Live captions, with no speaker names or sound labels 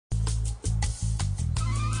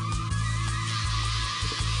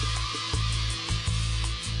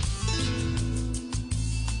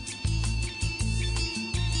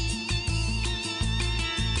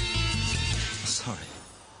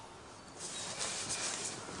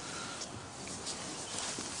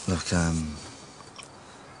Look, I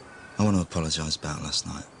want to apologise about last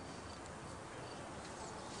night.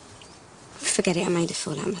 Forget it, I made a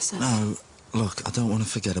fool out of myself. No, look, I don't want to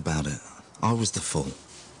forget about it. I was the fool.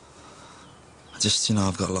 I just, you know,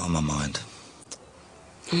 I've got a lot on my mind.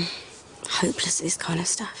 Hopeless at this kind of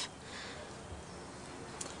stuff.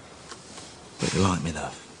 But you like me,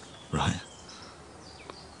 though, right?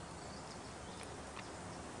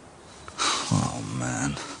 Oh,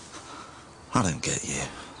 man. I don't get you.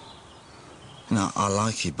 You know, I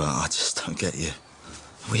like you, but I just don't get you.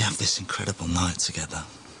 We have this incredible night together,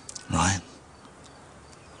 right?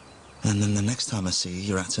 And then the next time I see you,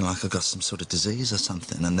 you're acting like I got some sort of disease or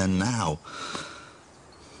something. And then now...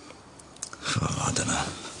 Oh, I don't know.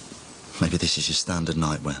 Maybe this is your standard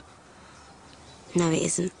nightmare. No, it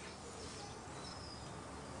isn't.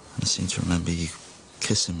 I seem to remember you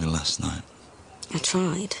kissing me last night. I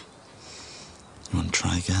tried. You want to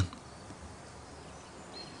try again?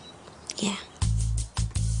 Yeah.